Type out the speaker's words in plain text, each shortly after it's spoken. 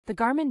The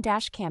Garmin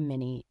Dash Cam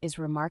Mini is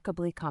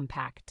remarkably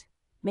compact,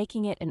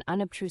 making it an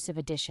unobtrusive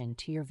addition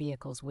to your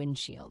vehicle's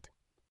windshield.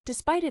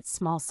 Despite its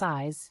small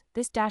size,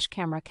 this dash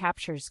camera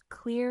captures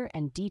clear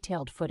and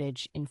detailed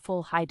footage in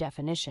full high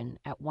definition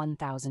at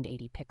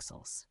 1080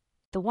 pixels.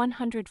 The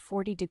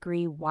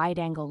 140-degree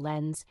wide-angle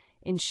lens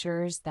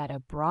ensures that a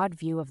broad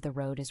view of the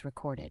road is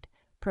recorded,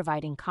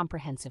 providing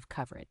comprehensive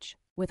coverage.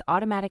 With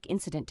automatic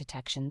incident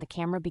detection, the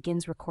camera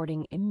begins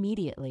recording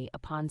immediately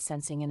upon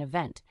sensing an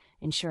event,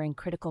 ensuring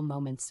critical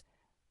moments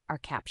are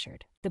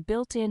captured. The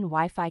built-in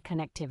Wi-Fi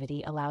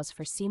connectivity allows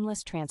for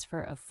seamless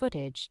transfer of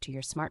footage to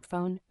your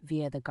smartphone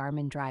via the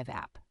Garmin Drive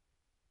app.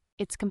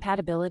 Its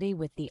compatibility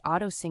with the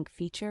auto-sync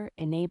feature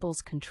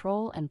enables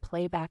control and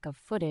playback of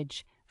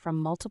footage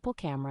from multiple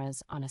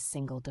cameras on a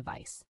single device.